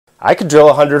I could drill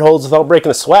 100 holes without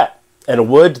breaking a sweat, and a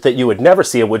wood that you would never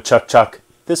see a woodchuck chuck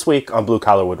this week on Blue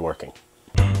Collar Woodworking.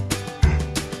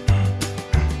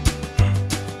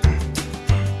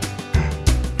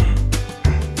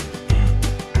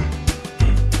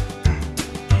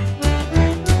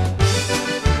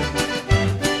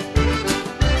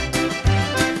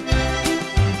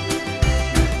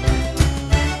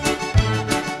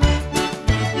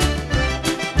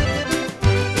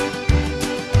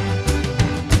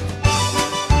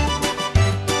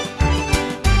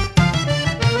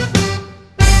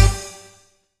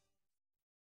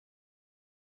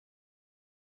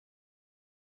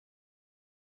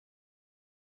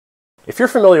 If you're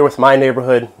familiar with my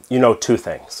neighborhood, you know two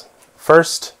things.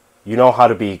 First, you know how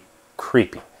to be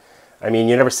creepy. I mean,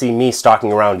 you never see me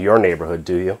stalking around your neighborhood,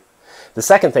 do you? The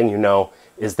second thing you know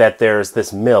is that there's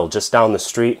this mill just down the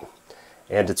street,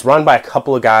 and it's run by a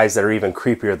couple of guys that are even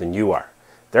creepier than you are.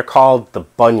 They're called the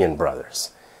Bunyan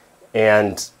brothers.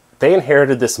 And they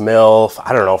inherited this mill,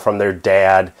 I don't know, from their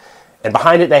dad. And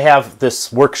behind it they have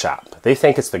this workshop. They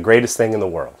think it's the greatest thing in the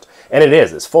world. And it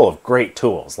is. It's full of great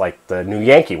tools, like the new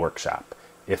Yankee workshop,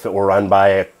 if it were run by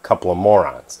a couple of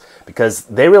morons. Because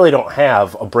they really don't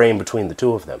have a brain between the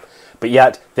two of them. But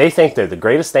yet, they think they're the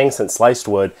greatest thing since sliced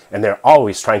wood, and they're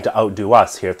always trying to outdo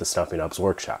us here at the Stumpy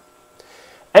workshop.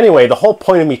 Anyway, the whole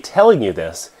point of me telling you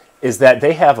this is that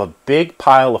they have a big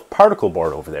pile of particle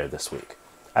board over there this week.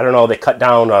 I don't know, they cut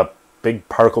down a big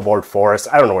particle board forest.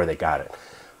 I don't know where they got it.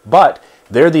 But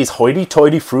they're these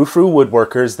hoity-toity frou-frou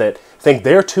woodworkers that think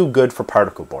they're too good for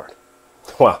particle board.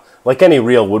 Well, like any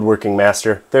real woodworking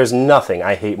master, there's nothing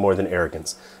I hate more than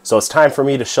arrogance. So it's time for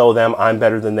me to show them I'm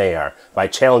better than they are by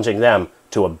challenging them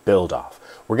to a build-off.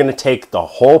 We're going to take the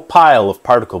whole pile of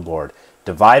particle board,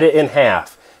 divide it in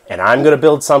half, and I'm going to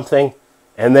build something,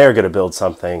 and they're going to build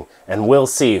something, and we'll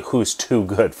see who's too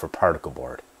good for particle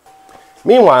board.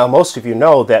 Meanwhile, most of you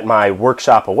know that my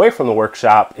workshop away from the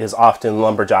workshop is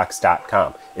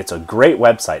oftenlumberjocks.com. It's a great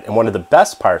website, and one of the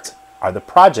best parts are the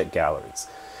project galleries.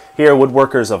 Here,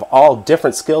 woodworkers of all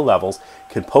different skill levels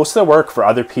can post their work for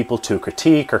other people to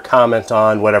critique or comment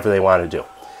on, whatever they want to do.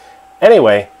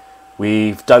 Anyway,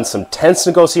 we've done some tense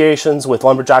negotiations with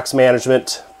Lumberjocks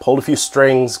management, pulled a few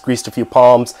strings, greased a few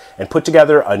palms, and put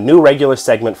together a new regular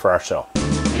segment for our show.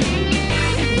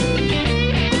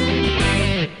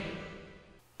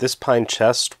 This pine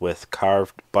chest with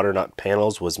carved butternut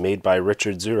panels was made by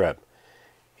Richard Zureb.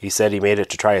 He said he made it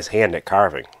to try his hand at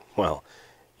carving. Well,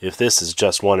 if this is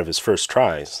just one of his first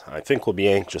tries, I think we'll be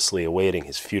anxiously awaiting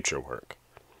his future work.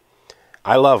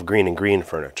 I love green and green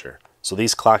furniture, so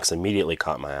these clocks immediately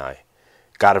caught my eye.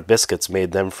 God of Biscuits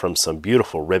made them from some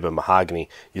beautiful ribbon mahogany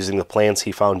using the plans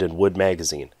he found in Wood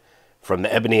magazine. From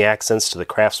the ebony accents to the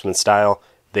craftsman style,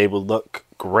 they would look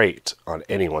great on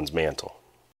anyone's mantle.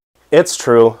 It's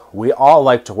true, we all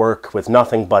like to work with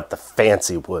nothing but the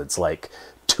fancy woods like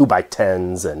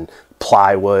 2x10s and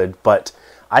plywood, but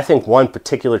I think one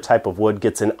particular type of wood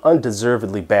gets an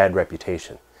undeservedly bad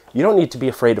reputation. You don't need to be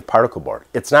afraid of particle board.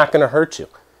 It's not going to hurt you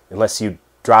unless you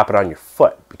drop it on your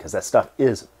foot, because that stuff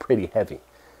is pretty heavy.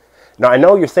 Now I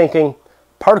know you're thinking,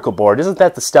 particle board, isn't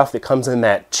that the stuff that comes in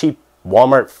that cheap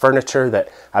Walmart furniture that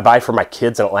I buy for my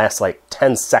kids and it lasts like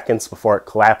 10 seconds before it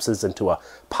collapses into a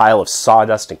pile of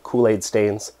sawdust and Kool-Aid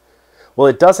stains? Well,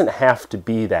 it doesn't have to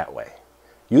be that way.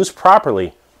 Used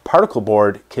properly, particle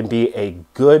board can be a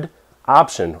good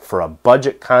option for a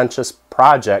budget-conscious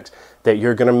project that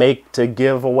you're going to make to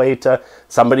give away to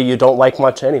somebody you don't like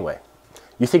much anyway.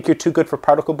 You think you're too good for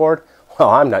particle board? Well,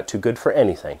 I'm not too good for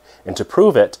anything. And to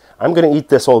prove it, I'm going to eat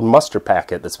this old mustard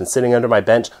packet that's been sitting under my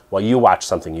bench while you watch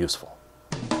something useful.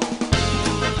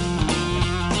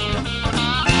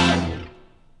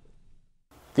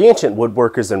 The ancient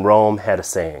woodworkers in Rome had a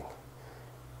saying,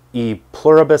 "E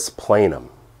pluribus planum."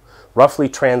 Roughly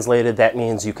translated, that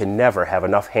means you can never have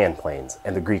enough hand planes,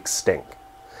 and the Greeks stink.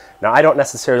 Now, I don't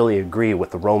necessarily agree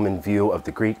with the Roman view of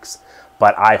the Greeks,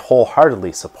 but I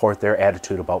wholeheartedly support their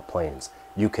attitude about planes.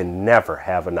 You can never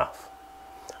have enough.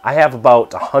 I have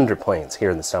about 100 planes here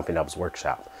in the Stumpy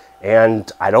workshop,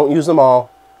 and I don't use them all,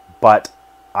 but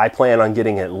I plan on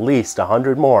getting at least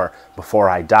 100 more before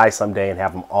I die someday and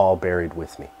have them all buried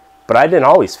with me. But I didn't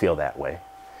always feel that way.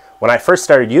 When I first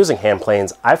started using hand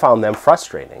planes, I found them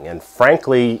frustrating, and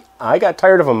frankly, I got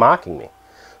tired of them mocking me.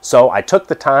 So I took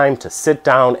the time to sit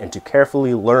down and to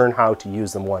carefully learn how to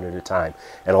use them one at a time.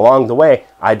 And along the way,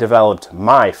 I developed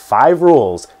my 5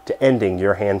 rules to ending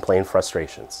your hand plane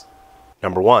frustrations.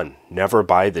 Number 1, never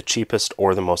buy the cheapest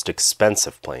or the most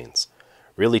expensive planes.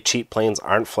 Really cheap planes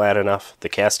aren't flat enough, the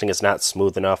casting is not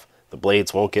smooth enough, the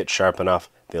blades won't get sharp enough,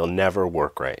 they'll never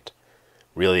work right.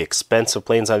 Really expensive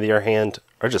planes, on the other hand,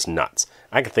 are just nuts.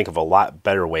 I can think of a lot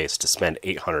better ways to spend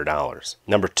 $800.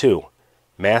 Number 2,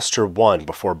 master one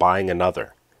before buying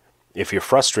another. If you're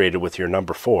frustrated with your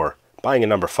number 4, buying a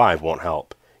number 5 won't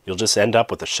help. You'll just end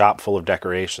up with a shop full of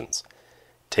decorations.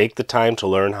 Take the time to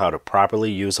learn how to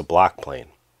properly use a block plane,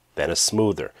 then a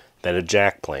smoother, then a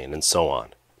jack plane, and so on.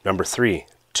 Number 3,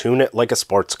 tune it like a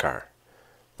sports car.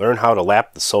 Learn how to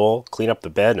lap the sole, clean up the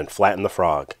bed, and flatten the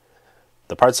frog.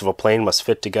 The parts of a plane must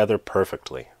fit together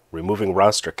perfectly. Removing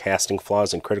rust or casting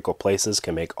flaws in critical places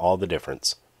can make all the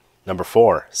difference. Number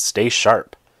 4, stay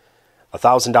sharp. A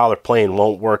 $1,000 plane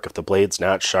won't work if the blade's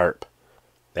not sharp.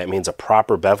 That means a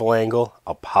proper bevel angle,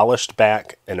 a polished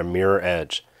back, and a mirror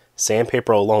edge.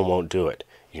 Sandpaper alone won't do it.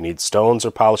 You need stones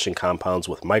or polishing compounds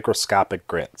with microscopic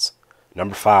grits.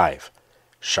 Number 5,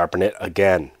 sharpen it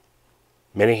again.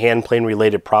 Many hand plane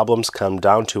related problems come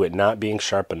down to it not being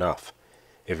sharp enough.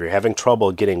 If you're having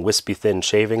trouble getting wispy thin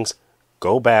shavings,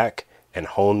 go back and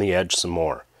hone the edge some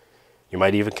more. You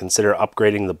might even consider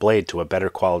upgrading the blade to a better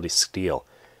quality steel.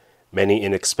 Many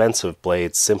inexpensive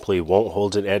blades simply won't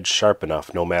hold an edge sharp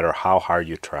enough no matter how hard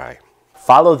you try.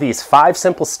 Follow these 5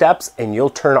 simple steps and you'll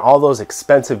turn all those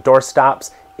expensive door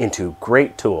stops into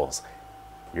great tools.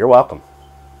 You're welcome.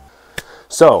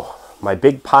 So, my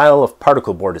big pile of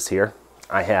particle board is here.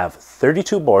 I have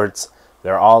 32 boards.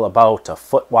 They're all about a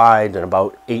foot wide and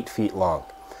about 8 feet long.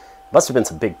 Must have been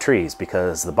some big trees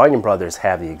because the Bunyan brothers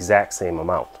have the exact same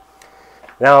amount.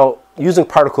 Now, using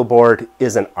particle board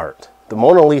is an art. The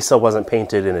Mona Lisa wasn't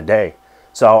painted in a day,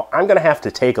 so I'm going to have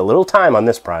to take a little time on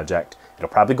this project. It'll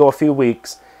probably go a few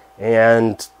weeks,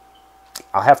 and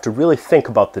I'll have to really think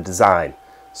about the design.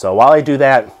 So while I do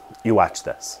that, you watch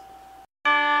this.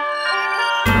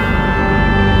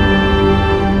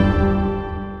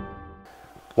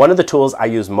 One of the tools I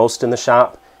use most in the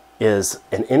shop is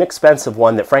an inexpensive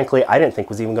one that frankly I didn't think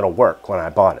was even going to work when I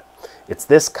bought it. It's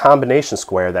this combination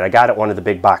square that I got at one of the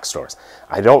big box stores.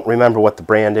 I don't remember what the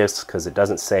brand is because it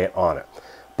doesn't say it on it.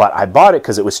 But I bought it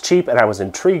because it was cheap and I was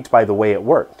intrigued by the way it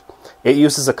worked. It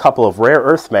uses a couple of rare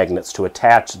earth magnets to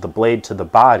attach the blade to the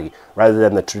body rather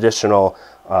than the traditional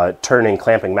turning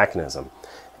clamping mechanism.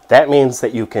 That means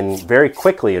that you can very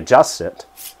quickly adjust it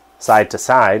side to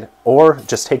side, or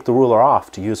just take the ruler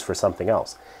off to use for something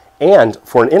else. And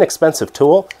for an inexpensive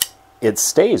tool, it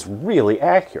stays really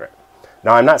accurate.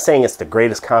 Now, I'm not saying it's the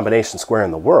greatest combination square in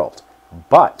the world,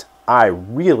 but I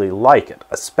really like it,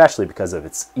 especially because of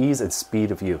its ease and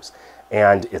speed of use.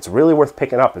 And it's really worth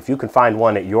picking up if you can find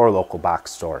one at your local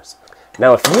box stores.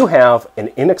 Now, if you have an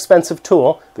inexpensive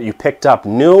tool that you picked up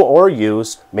new or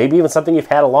used, maybe even something you've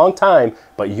had a long time,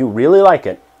 but you really like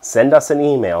it, send us an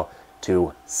email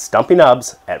to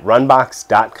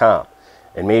stumpynubs@runbox.com.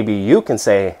 And maybe you can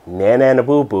say, na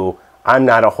boo boo, I'm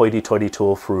not a hoity-toity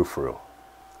tool frou-frou.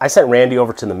 I sent Randy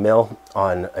over to the mill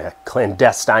on a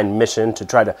clandestine mission to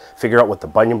try to figure out what the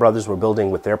Bunyan brothers were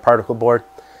building with their particle board.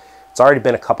 It's already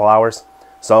been a couple hours,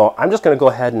 so I'm just going to go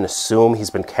ahead and assume he's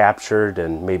been captured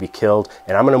and maybe killed,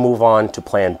 and I'm going to move on to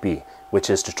plan B, which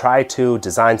is to try to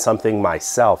design something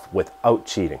myself without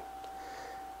cheating.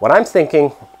 What I'm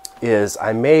thinking is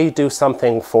I may do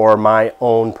something for my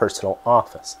own personal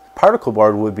office. Particle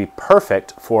board would be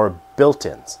perfect for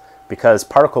built-ins because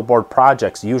particle board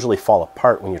projects usually fall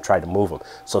apart when you try to move them.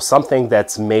 So something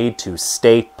that's made to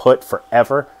stay put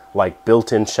forever, like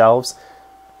built-in shelves,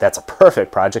 that's a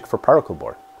perfect project for particle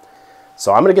board.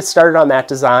 So I'm going to get started on that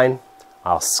design.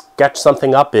 I'll sketch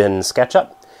something up in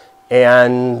SketchUp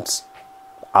and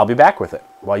I'll be back with it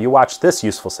while you watch this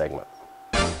useful segment.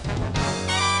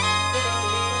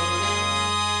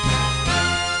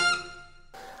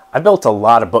 I've built a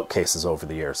lot of bookcases over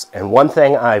the years, and one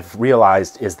thing I've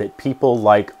realized is that people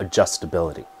like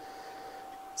adjustability.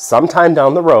 Sometime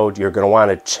down the road, you're going to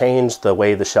want to change the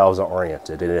way the shelves are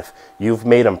oriented, and if you've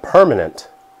made them permanent,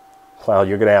 well,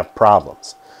 you're going to have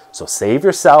problems. So save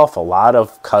yourself a lot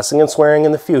of cussing and swearing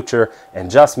in the future, and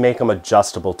just make them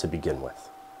adjustable to begin with.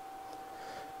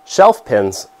 Shelf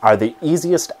pins are the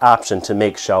easiest option to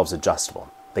make shelves adjustable.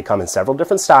 They come in several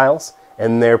different styles,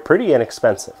 and they're pretty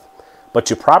inexpensive. But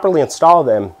to properly install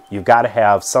them, you've got to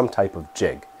have some type of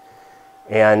jig.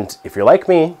 And if you're like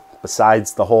me,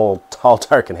 besides the whole tall,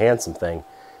 dark, and handsome thing,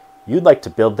 you'd like to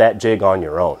build that jig on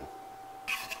your own.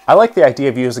 I like the idea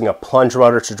of using a plunge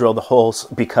router to drill the holes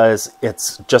because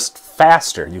it's just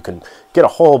faster. You can get a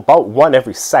hole about one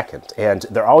every second, and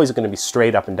they're always going to be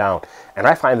straight up and down. And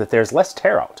I find that there's less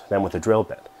tear out than with a drill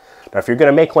bit. Now, if you're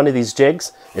going to make one of these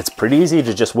jigs, it's pretty easy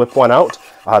to just whip one out.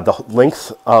 The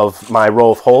length of my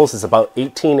row of holes is about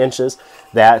 18 inches.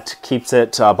 That keeps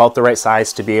it about the right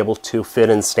size to be able to fit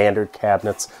in standard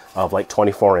cabinets of like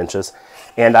 24 inches.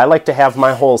 And I like to have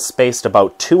my holes spaced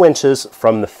about 2 inches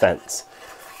from the fence.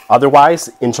 Otherwise,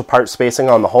 inch apart spacing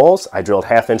on the holes. I drilled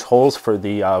 1/2-inch holes for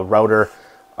the router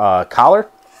collar,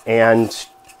 and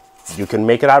you can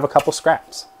make it out of a couple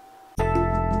scraps.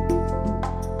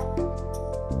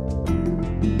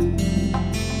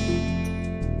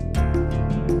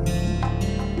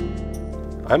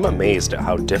 I'm amazed at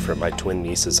how different my twin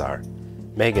nieces are.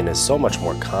 Megan is so much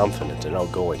more confident and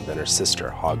outgoing than her sister,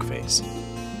 Hogface.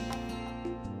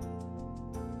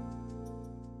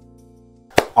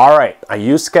 Alright, I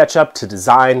used SketchUp to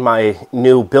design my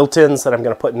new built-ins that I'm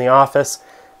going to put in the office,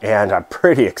 and I'm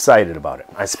pretty excited about it.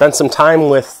 I spent some time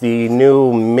with the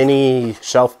new mini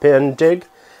shelf pin jig,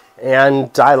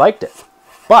 and I liked it.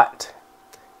 But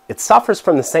it suffers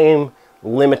from the same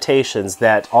limitations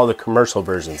that all the commercial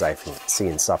versions I've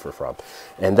seen suffer from.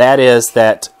 And that is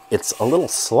that it's a little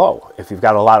slow if you've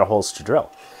got a lot of holes to drill.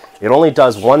 It only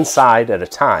does one side at a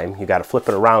time. You got to flip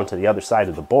it around to the other side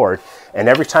of the board, and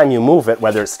every time you move it,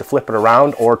 whether it's to flip it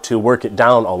around or to work it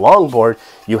down a long board,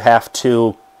 you have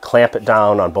to clamp it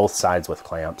down on both sides with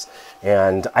clamps.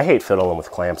 And I hate fiddling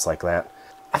with clamps like that.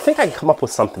 I think I can come up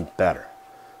with something better.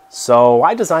 So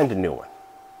I designed a new one.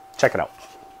 Check it out.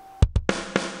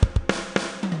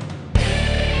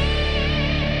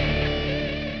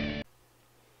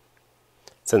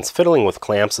 Since fiddling with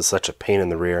clamps is such a pain in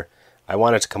the rear, I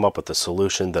wanted to come up with a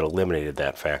solution that eliminated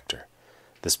that factor.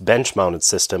 This bench-mounted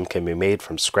system can be made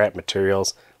from scrap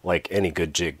materials like any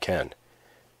good jig can.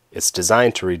 It's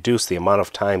designed to reduce the amount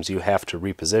of times you have to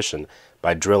reposition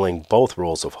by drilling both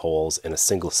rows of holes in a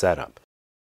single setup.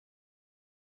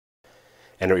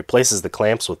 And it replaces the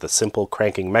clamps with a simple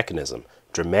cranking mechanism,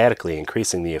 dramatically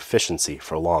increasing the efficiency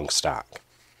for long stock.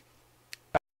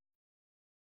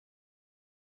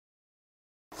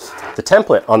 The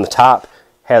template on the top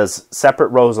has separate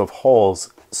rows of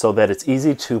holes so that it's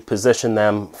easy to position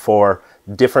them for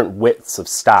different widths of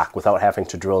stock without having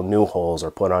to drill new holes or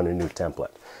put on a new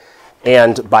template.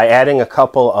 And by adding a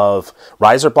couple of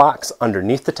riser blocks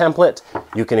underneath the template,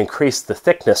 you can increase the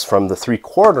thickness from the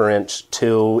 3/4 inch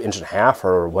to 1.5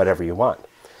 or whatever you want.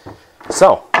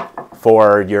 So,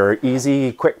 for your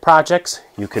easy, quick projects,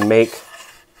 you can make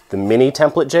the mini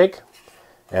template jig,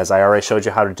 as I already showed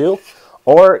you how to do.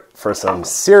 Or for some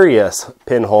serious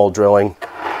pinhole drilling,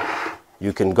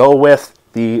 you can go with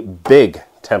the big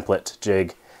template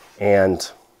jig,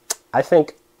 and I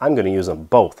think I'm going to use them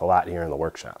both a lot here in the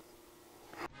workshop.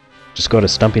 Just go to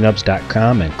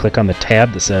stumpynubs.com and click on the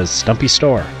tab that says Stumpy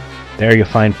Store. There you'll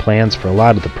find plans for a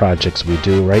lot of the projects we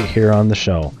do right here on the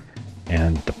show,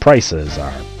 and the prices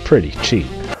are pretty cheap.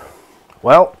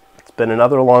 Well, it's been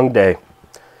another long day.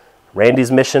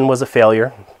 Randy's mission was a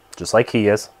failure, just like he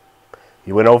is.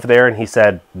 He went over there and he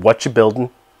said, "What you building?"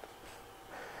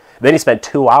 Then he spent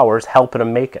 2 hours helping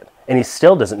them make it, and he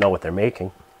still doesn't know what they're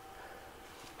making.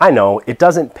 I know, it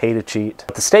doesn't pay to cheat,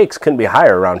 but the stakes couldn't be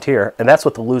higher around here, and that's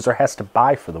what the loser has to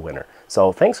buy for the winner.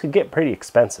 So things could get pretty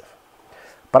expensive.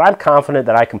 But I'm confident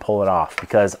that I can pull it off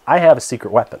because I have a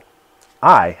secret weapon.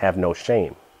 I have no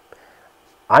shame.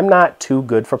 I'm not too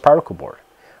good for particle board.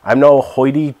 I'm no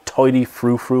hoity-toity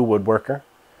frou-frou woodworker.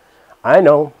 I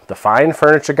know the fine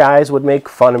furniture guys would make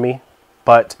fun of me,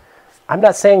 but I'm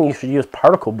not saying you should use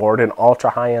particle board in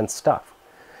ultra high-end stuff.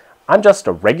 I'm just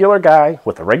a regular guy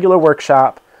with a regular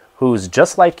workshop who's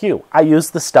just like you. I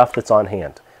use the stuff that's on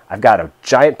hand. I've got a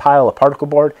giant pile of particle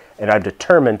board, and I'm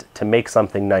determined to make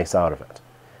something nice out of it.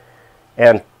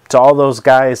 And to all those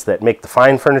guys that make the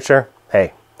fine furniture,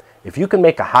 hey, if you can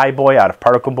make a high boy out of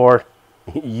particle board,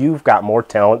 you've got more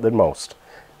talent than most.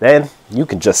 Then you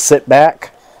can just sit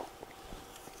back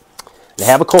and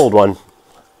have a cold one.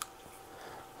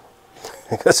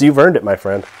 Because you've earned it, my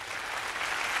friend.